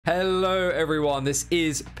Hello everyone, this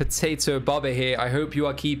is PotatoBubba here. I hope you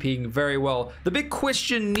are keeping very well. The big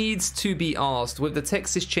question needs to be asked with the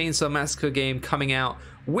Texas Chainsaw Massacre game coming out.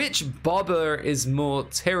 Which Bubba is more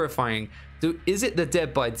terrifying? Is it the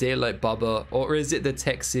Dead by Daylight Bubba or is it the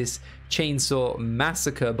Texas Chainsaw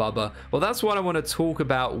Massacre Bubba? Well, that's what I want to talk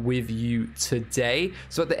about with you today.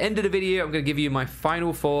 So at the end of the video, I'm going to give you my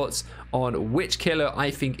final thoughts on which killer I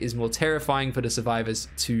think is more terrifying for the survivors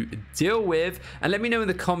to deal with. And let me know in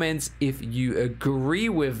the comments if you agree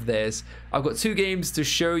with this. I've got two games to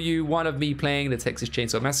show you, one of me playing the Texas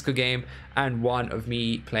Chainsaw Massacre game and one of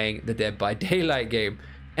me playing the Dead by Daylight game.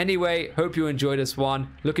 Anyway, hope you enjoyed this one.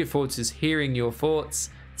 Looking forward to just hearing your thoughts.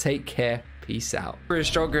 Take care. Peace out. We're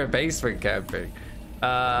stronger at basement camping.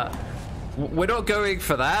 We're not going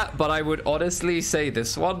for that, but I would honestly say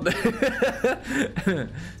this one.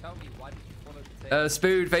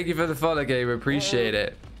 Spud, thank you for the follow, game. Appreciate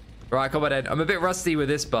it. Right, come on then. I'm a bit rusty with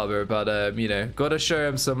this Bubba, but you know, gotta show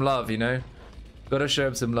him some love, you know? Gotta show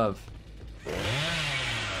him some love.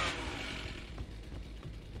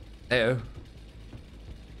 Ew.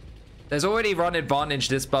 There's already run advantage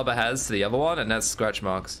this Bubba has to the other one, and that's scratch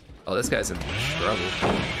marks. Oh, this guy's in trouble.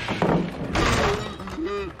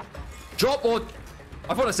 Drop or...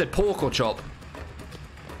 I thought I said pork or chop.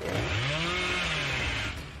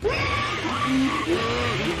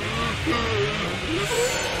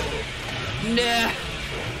 Nah.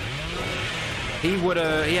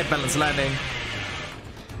 He had balance landing.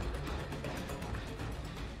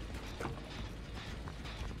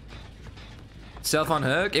 Self on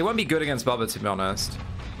Herc? It won't be good against Bubba, to be honest.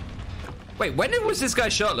 Wait, when was this guy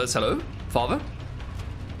shirtless? Hello? Father?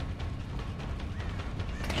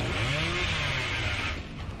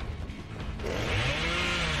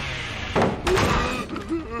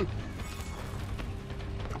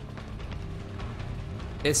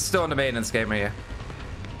 It's still in the maintenance game right here.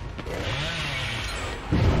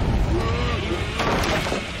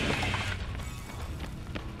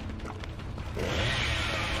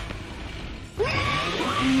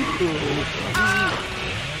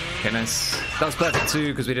 Okay, nice. That was perfect too,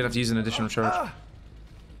 because we didn't have to use an additional charge.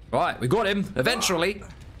 Right, we got him, eventually.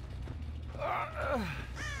 I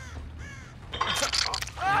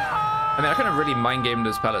mean, I couldn't really mind game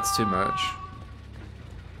those pallets too much.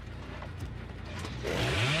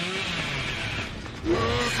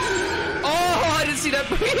 Oh, I didn't see that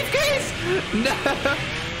briefcase! No!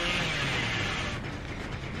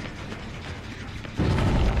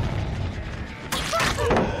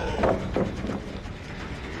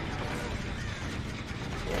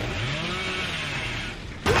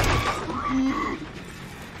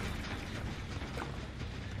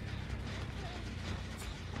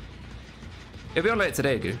 It'll be on late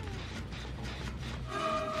today, dude.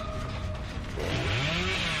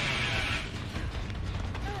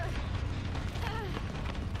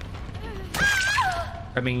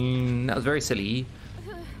 I mean, that was very silly.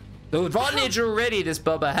 The advantage already this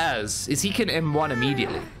Bubba has is he can M1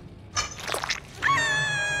 immediately.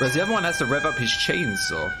 Whereas the other one has to rev up his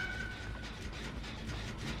chainsaw.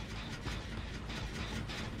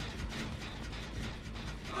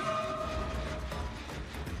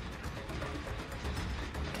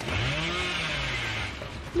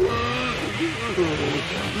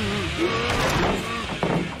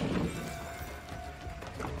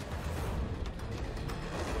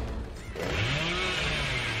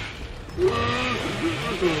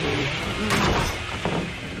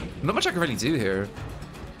 Not much I can really do here.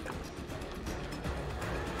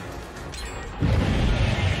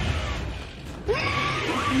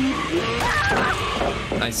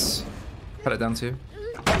 Nice. Cut it down too.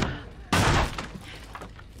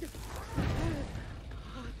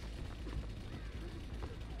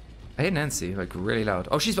 I hit Nancy, like, really loud.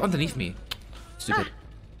 Oh, she's underneath me. Stupid.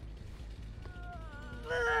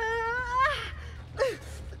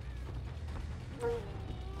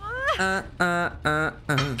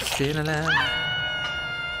 Still alive.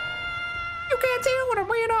 You can't tell what I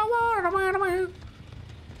want.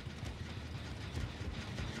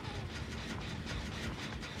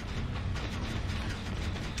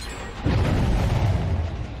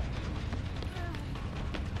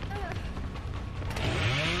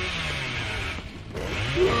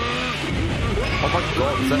 Oh my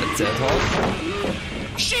god, is that a dead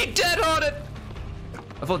hard? She dead harded!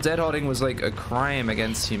 I thought dead harding was like a crime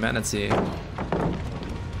against humanity.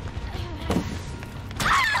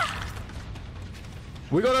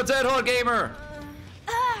 We got a dead hard gamer!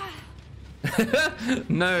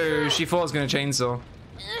 No, she thought I was gonna chainsaw.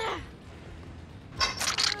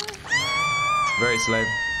 Very slow.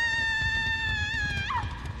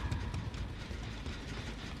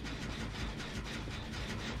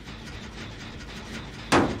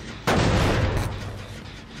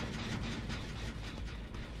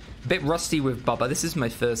 bit rusty with Bubba. This is my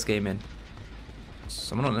first game in.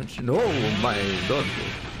 Someone on it. Oh my god.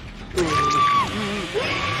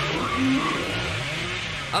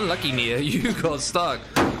 Unlucky, Nia. You got stuck.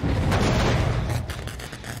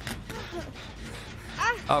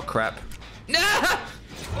 Oh crap.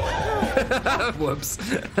 Whoops.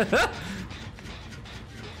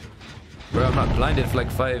 Bro, I'm not blinded for like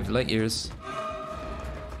 5 light years.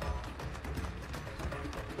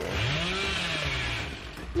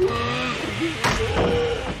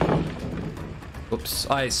 Oops,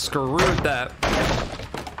 I screwed that.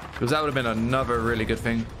 Because that would have been another really good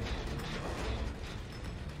thing.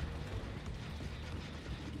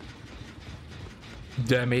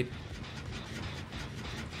 Damn it.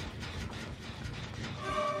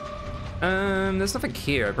 There's nothing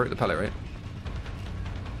here. I broke the pallet, right?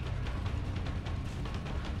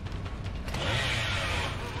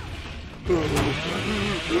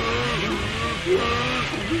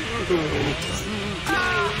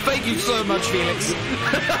 Thank you so much, Felix.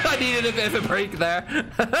 I needed a bit of a break there.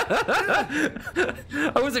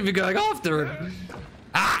 I wasn't even going after him.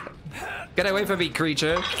 Ah! Get away from me,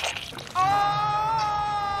 creature.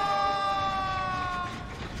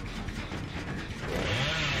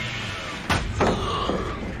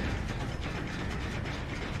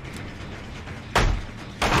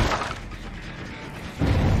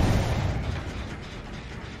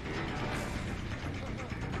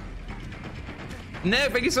 No,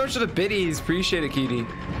 thank you so much for the biddies. Appreciate it, Kitty.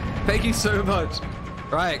 Thank you so much.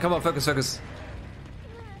 Right, come on, focus, focus.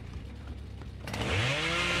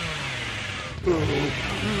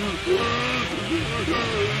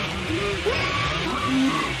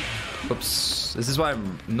 Oops. This is why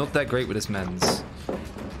I'm not that great with this man's.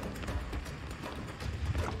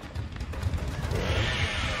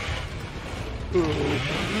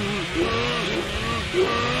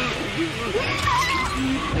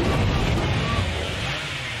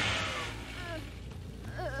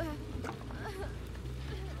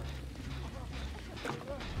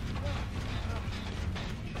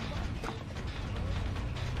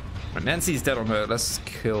 Nancy's dead on her. Let's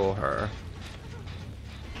kill her.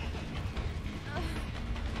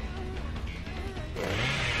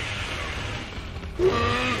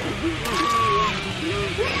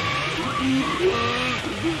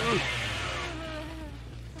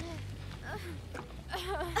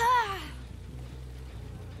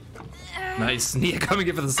 Nice. Nia coming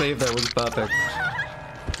in for the save there was perfect.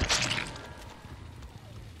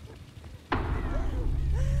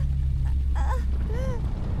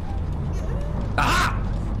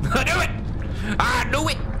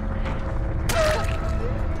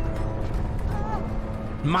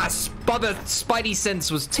 My Bubba spidey sense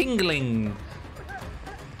was tingling.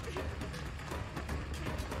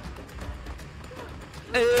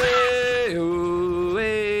 Hey, ooh,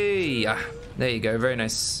 hey. Ah, there you go, very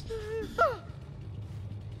nice.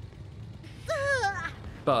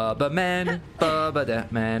 Bubba man, Bubba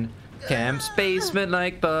that man. Camp's basement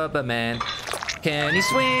like Bubba man. Can he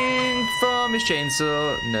swing from his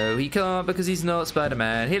chainsaw? No, he can't because he's not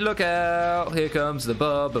Spider-Man. Hey, look out, here comes the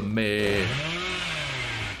Bubba man.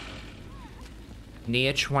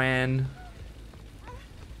 Nia Chuan.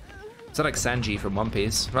 Is that like Sanji from One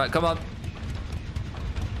Piece? Right, come on.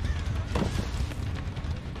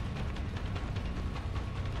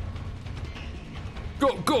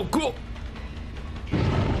 Go, go, go!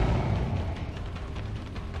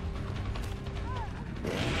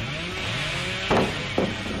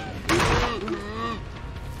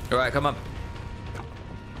 Alright, come on.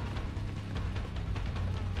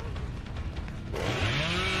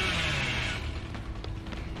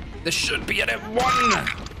 This should be an M1!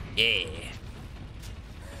 Yeah.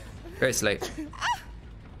 Very late.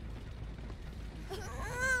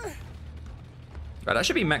 Right, that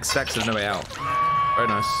should be max stacks of no way out. Very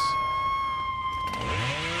nice.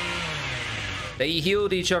 They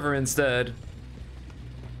healed each other instead.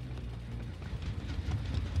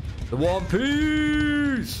 The One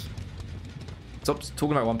Piece! Stop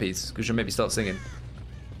talking about One Piece, because you'll maybe start singing.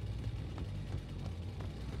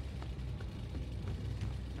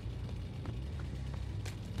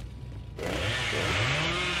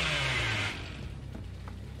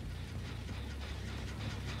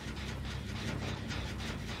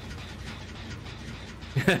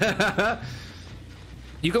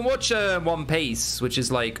 You can watch One Piece, which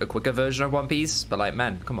is like a quicker version of One Piece, but like,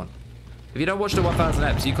 man, come on. If you don't watch the 1000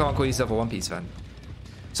 eps, you can't call yourself a One Piece fan.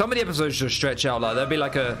 Some of the episodes just stretch out, like there'll be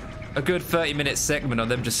like a good 30-minute segment of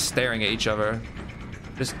them just staring at each other.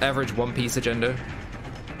 Just average One Piece agenda.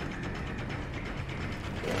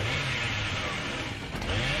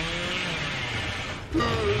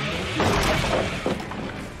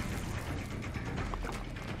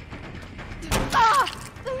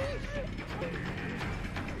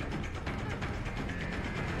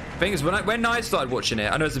 Thing is, when I started watching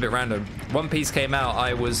it, I know it's a bit random. One Piece came out,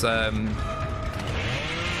 I was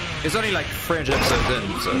it's only like 300 episodes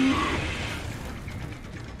in, so.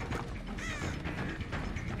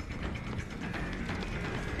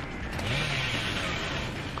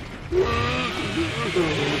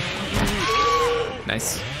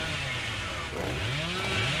 Nice.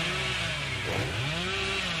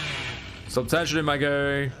 Stop tensioning, my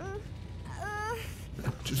guy.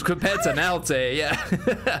 Just compared to Nalte, yeah.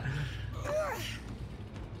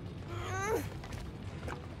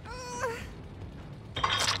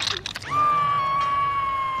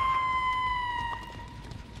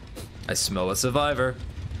 I smell a survivor.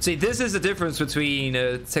 See, this is the difference between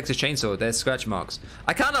Texas Chainsaw. There's scratch marks.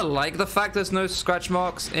 I kind of like the fact there's no scratch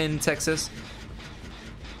marks in Texas.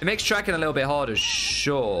 It makes tracking a little bit harder,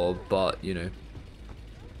 sure, but, you know.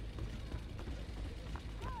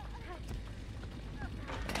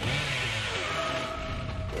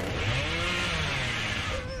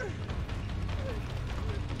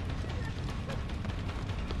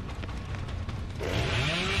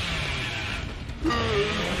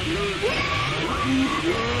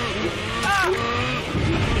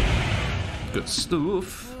 Good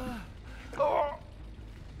stuff.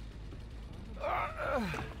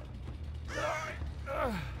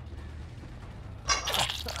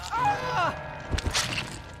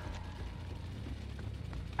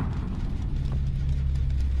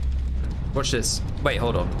 Watch this. Wait,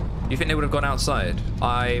 hold on. You think they would have gone outside?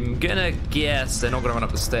 I'm gonna guess they're not gonna run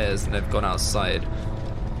up the stairs and they've gone outside.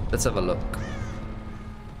 Let's have a look.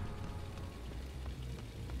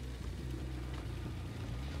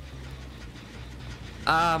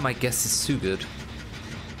 Ah, my guess is too good.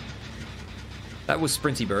 That was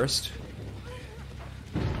Sprinty Burst.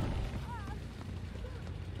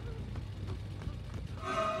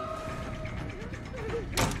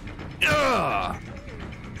 Ugh!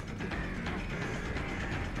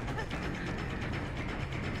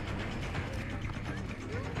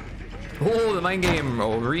 Oh, the mind game,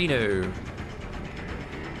 oh, Reno.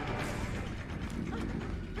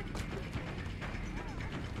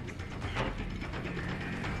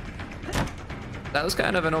 That was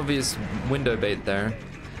kind of an obvious window bait there.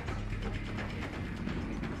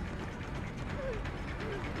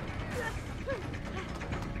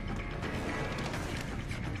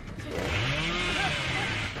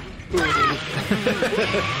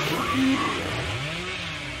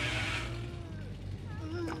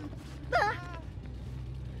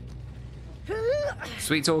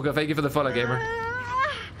 Sweet talker, thank you for the follow, gamer.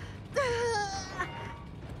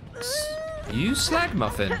 You slag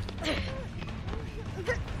muffin.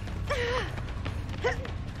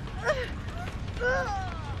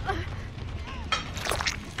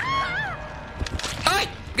 Hey,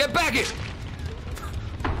 get back here!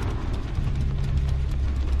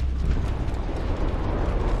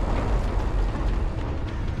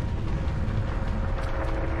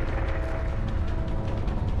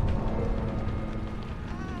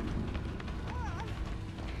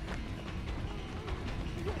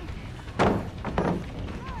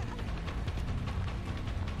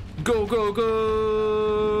 Go, go,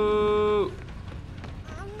 go!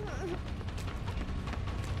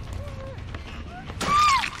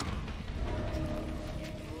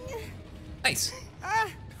 Nice.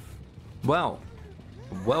 Well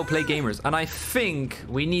played, gamers. And I think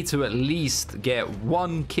we need to at least get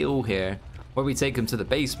one kill here where we take him to the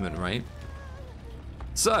basement, right?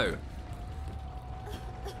 So.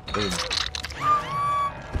 Boom.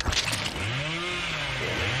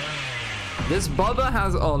 This Bubba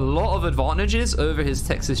has a lot of advantages over his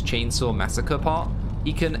Texas Chainsaw Massacre part.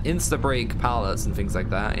 He can insta-break pallets and things like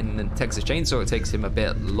that. In the Texas Chainsaw, it takes him a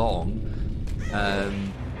bit long.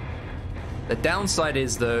 The downside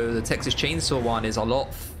is, though, the Texas Chainsaw one is a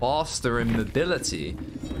lot faster in mobility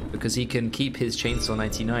because he can keep his Chainsaw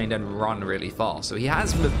 99 and run really fast. So he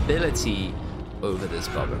has mobility over this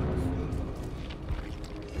Bubba.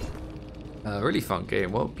 Really fun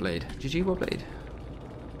game. Well played. GG, well played.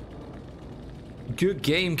 Good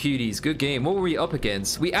game, cuties. Good game. What were we up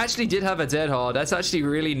against? We actually did have a dead hard. That's actually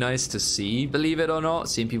really nice to see, believe it or not.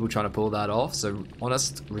 Seeing people trying to pull that off. So,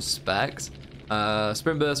 honest respect.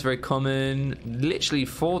 Sprint Burst, very common. Literally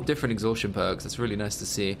 4 different exhaustion perks. That's really nice to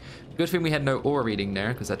see. Good thing we had no aura reading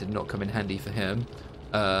there, because that did not come in handy for him.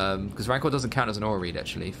 Because Rancor doesn't count as an aura read,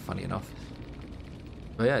 actually. Funny enough.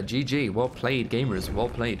 But yeah, GG. Well played, gamers. Well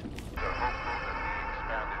played.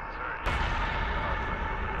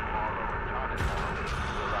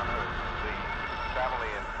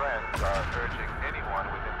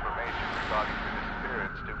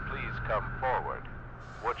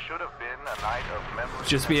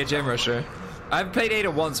 Just be a gem rusher. I've played Ada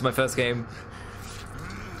once in my first game.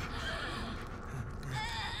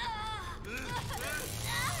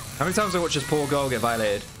 How many times have I watched this poor girl get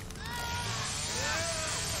violated?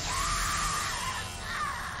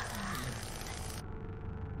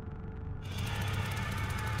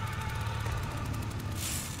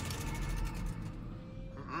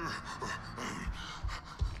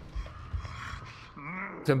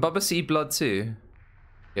 Can Bubba see blood too?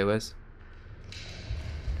 Yeah, where's?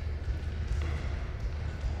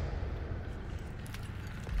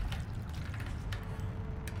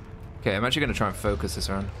 Okay, I'm actually gonna try and focus this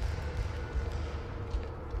round.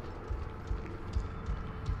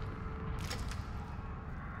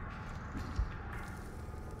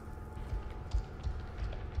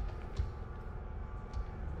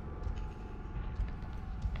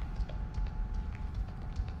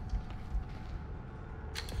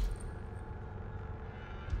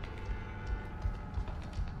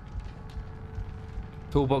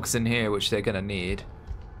 Toolbox in here, which they're gonna need.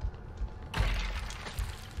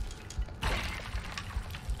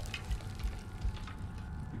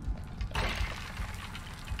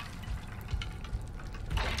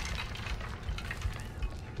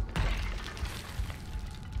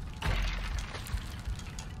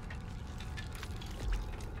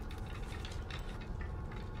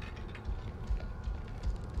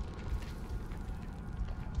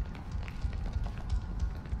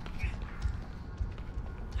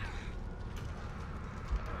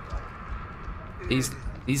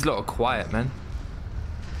 These lot are quiet, man.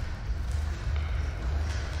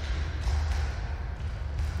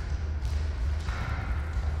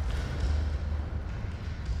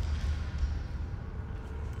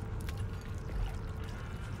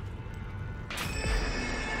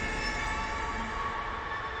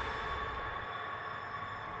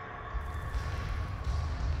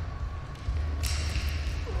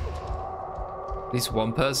 At least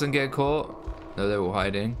one person get caught? No, they're all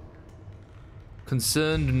hiding.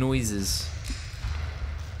 Concerned noises.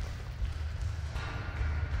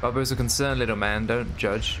 Bubba's a concerned little man, don't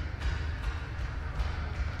judge.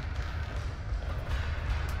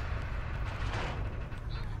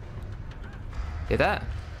 Hear that?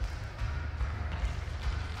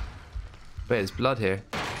 Wait, there's blood here.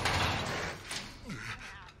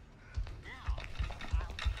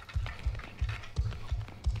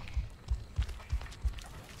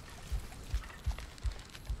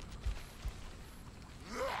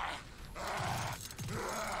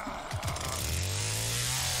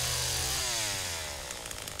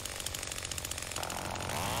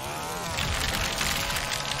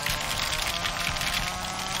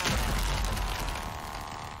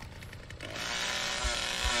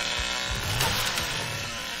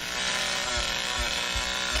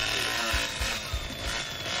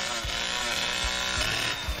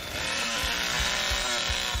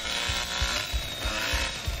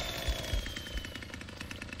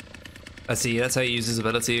 I see, that's how you use his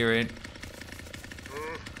ability, right?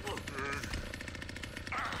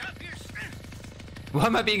 Why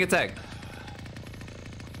am I being attacked?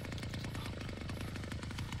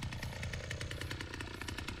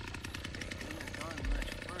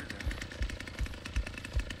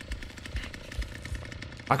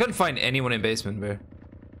 I couldn't find anyone in basement, bro.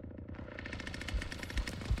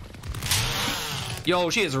 Yo,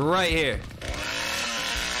 she is right here.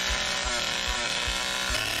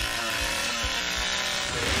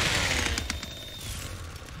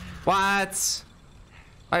 What?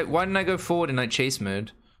 Why didn't I go forward in like chase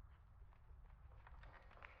mode?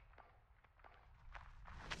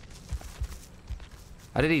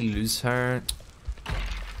 How did he lose her?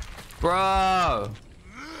 Bro!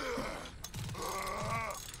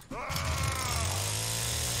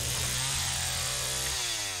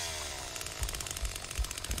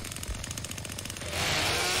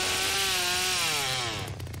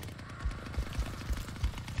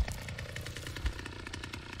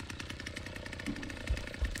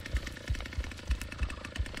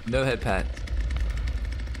 No head pat.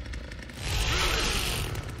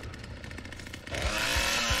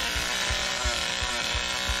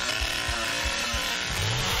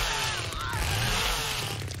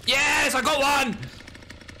 Yes, I got one!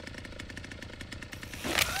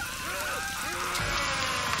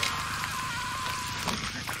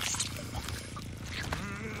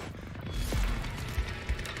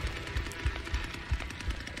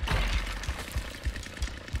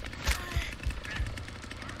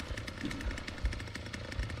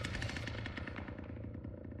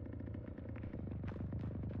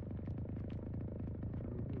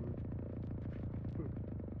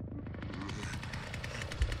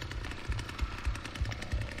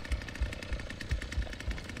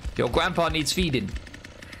 Your grandpa needs feeding.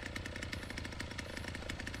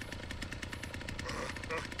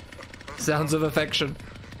 Sounds of affection.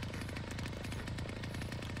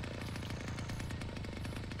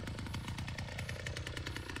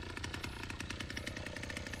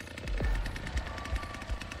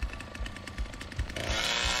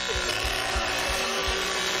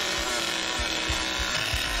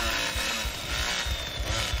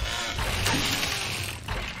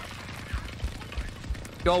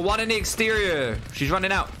 Yo, one in the exterior. She's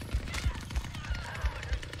running out.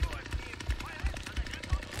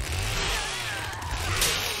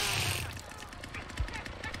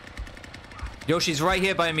 Yo, she's right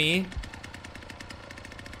here by me.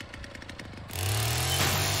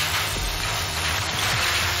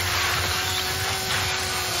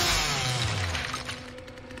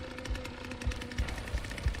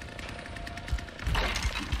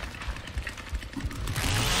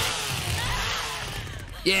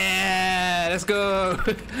 Yeah, let's go.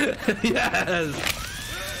 Yes.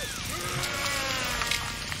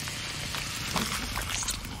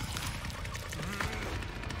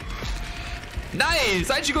 Nice.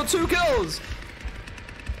 I actually got 2 kills.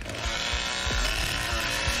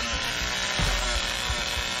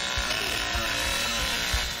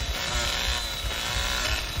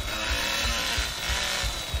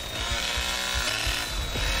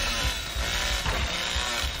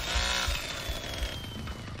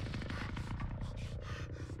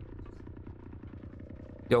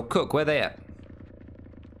 Yo, Cook, where they at?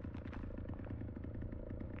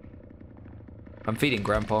 I'm feeding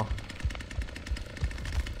Grandpa.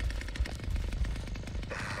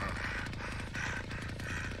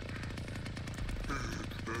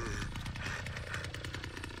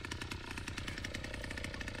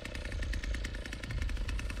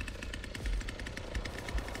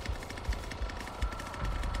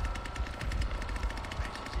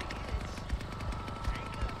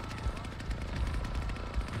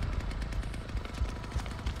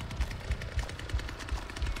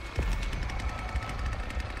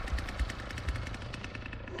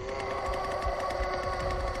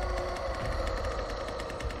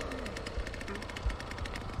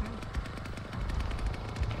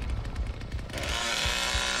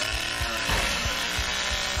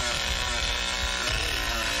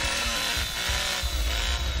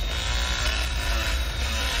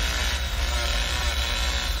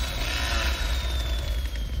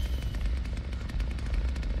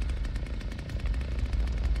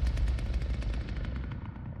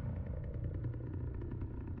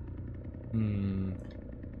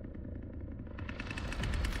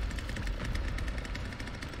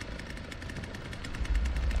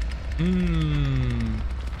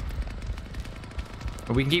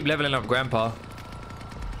 We can keep leveling up Grandpa.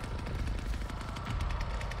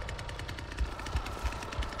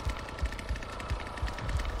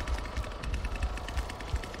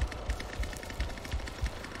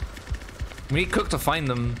 We need Cook to find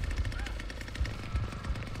them.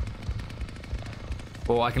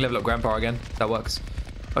 Oh, I can level up Grandpa again. That works.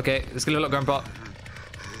 Okay, let's go level up Grandpa.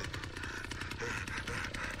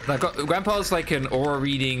 Grandpa's like an aura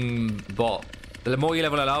reading bot. The more you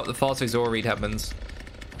level it out, the faster his aura read happens.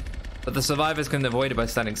 But the survivors can avoid it by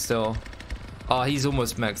standing still. Oh, he's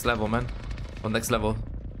almost max level, man. On next level.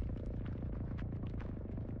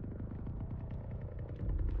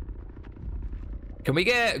 Can we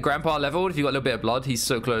get Grandpa leveled if you got a little bit of blood? He's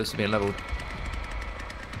so close to being leveled.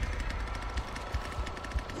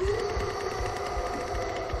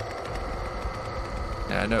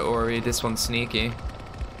 Yeah, no aura read. This one's sneaky.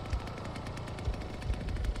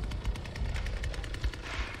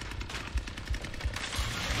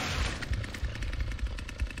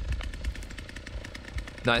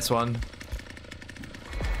 Nice one.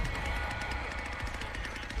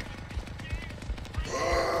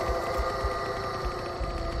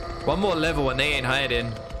 One more level and they ain't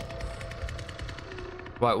hiding.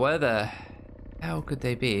 Right, where the hell could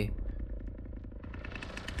they be?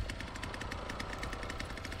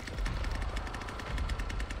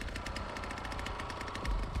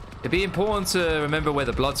 It'd be important to remember where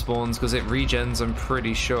the blood spawns because it regens, I'm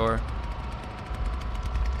pretty sure.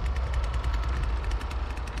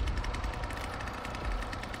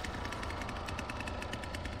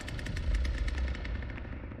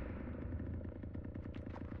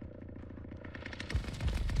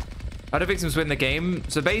 How do victims win the game?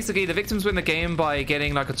 So basically, the victims win the game by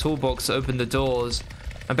getting like a toolbox to open the doors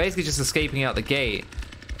and basically just escaping out the gate.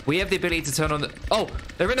 We have the ability to turn on the... Oh,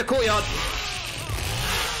 they're in the courtyard.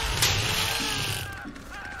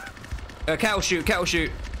 Cattle shoot, cattle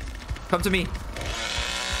shoot. Come to me.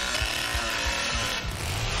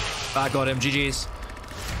 I got him, GG's.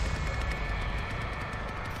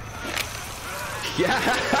 Yeah.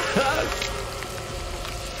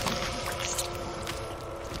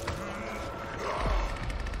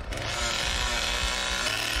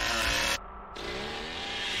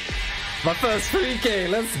 My first 3K,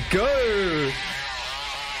 let's go!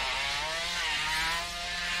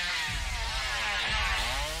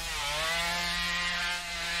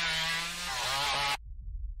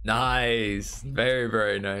 Nice, very,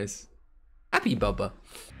 very nice. Happy Bubba.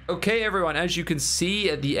 Okay, everyone, as you can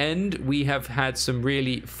see at the end, we have had some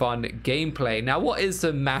really fun gameplay. Now, what is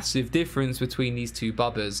the massive difference between these two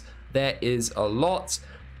Bubbas? There is a lot.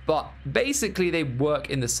 But basically, they work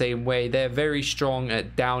in the same way. They're very strong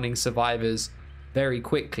at downing survivors very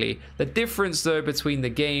quickly. The difference, though, between the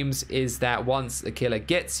games is that once the killer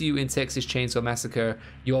gets you in Texas Chainsaw Massacre,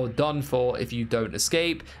 you're done for if you don't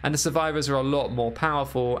escape. And the survivors are a lot more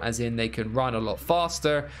powerful, as in they can run a lot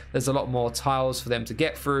faster. There's a lot more tiles for them to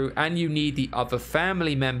get through. And you need the other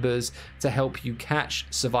family members to help you catch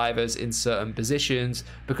survivors in certain positions,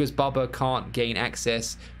 because Bubba can't gain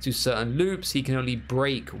access to certain loops. He can only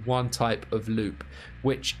break one type of loop,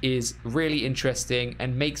 which is really interesting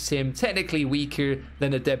and makes him technically weaker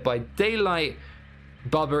than a Dead by Daylight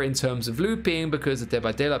Bubba in terms of looping, because the Dead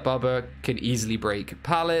by Daylight Bubba can easily break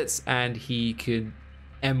pallets and he can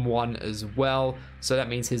M1 as well. So that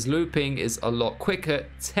means his looping is a lot quicker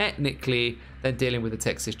technically than dealing with the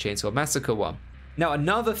Texas Chainsaw Massacre one. Now,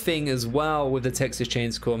 another thing as well with the Texas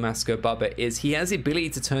Chainsaw Massacre Bubba is he has the ability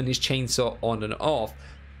to turn his chainsaw on and off.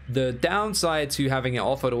 The downside to having it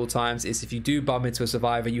off at all times is if you do bump into a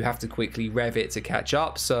survivor, you have to quickly rev it to catch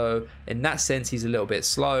up. So in that sense, he's a little bit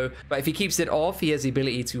slow. But if he keeps it off, he has the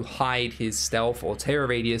ability to hide his stealth or terror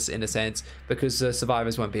radius in a sense, because the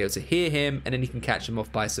survivors won't be able to hear him, and then he can catch them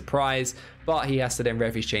off by surprise. But he has to then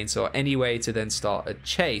rev his chainsaw anyway to then start a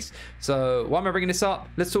chase. So why am I bringing this up?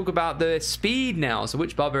 Let's talk about the speed now. So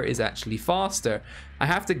which Bubba is actually faster? I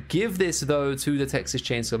have to give this, though, to the Texas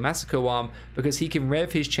Chainsaw Massacre one, because he can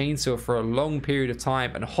rev his chainsaw for a long period of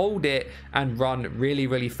time and hold it and run really,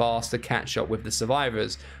 really fast to catch up with the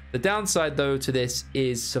survivors. The downside, though, to this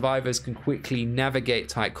is survivors can quickly navigate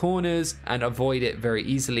tight corners and avoid it very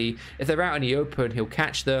easily. If they're out in the open, he'll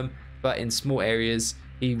catch them, but in small areas,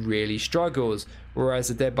 he really struggles. Whereas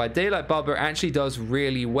the Dead by Daylight Bubba actually does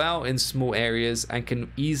really well in small areas and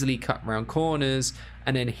can easily cut around corners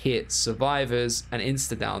and then hit survivors and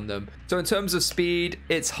insta-down them. So in terms of speed,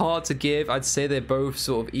 it's hard to give. I'd say they're both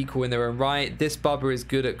sort of equal in their own right. This Bubba is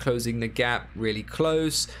good at closing the gap really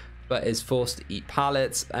close, but is forced to eat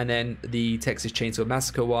pallets. And then the Texas Chainsaw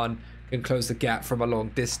Massacre one can close the gap from a long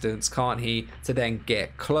distance, can't he, to then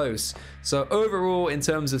get close. So overall, in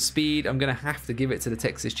terms of speed, I'm gonna have to give it to the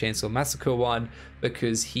Texas Chainsaw Massacre one,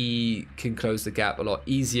 because he can close the gap a lot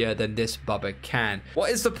easier than this Bubba can.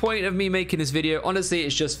 What is the point of me making this video? Honestly,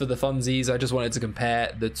 it's just for the funsies. I just wanted to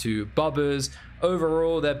compare the two Bubbas.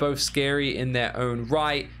 Overall, they're both scary in their own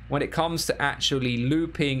right. When it comes to actually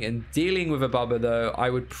looping and dealing with a Bubba, though, I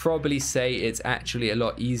would probably say it's actually a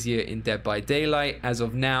lot easier in Dead by Daylight. As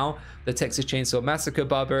of now, the Texas Chainsaw Massacre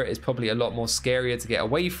Bubba is probably a lot more scarier to get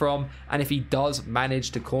away from, and if he does manage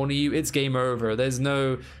to corner you, it's game over. There's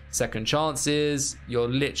no second chances. You're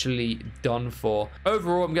literally done for.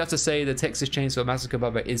 Overall, I'm gonna have to say the Texas Chainsaw Massacre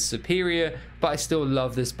Bubba is superior, but I still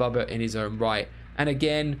love this Bubba in his own right. And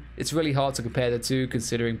again, it's really hard to compare the two,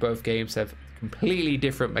 considering both games have completely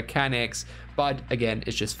different mechanics, but again,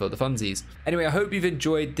 it's just for the funsies. Anyway, I hope you've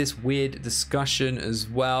enjoyed this weird discussion as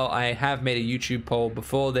well. I have made a YouTube poll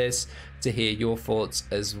before this to hear your thoughts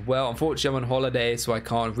as well. Unfortunately, I'm on holiday, so I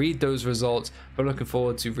can't read those results, but looking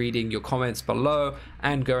forward to reading your comments below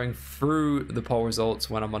and going through the poll results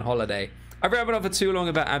when I'm on holiday. I've rambled on for too long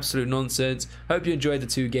about absolute nonsense. Hope you enjoyed the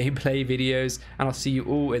two gameplay videos, and I'll see you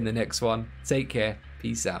all in the next one. Take care.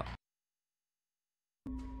 Peace out.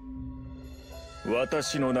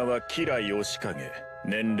 私の名は吉良義景、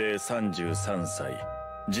年齢33歳、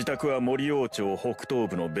自宅は森王町北東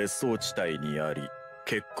部の別荘地帯にあり、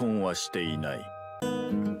結婚はしていない。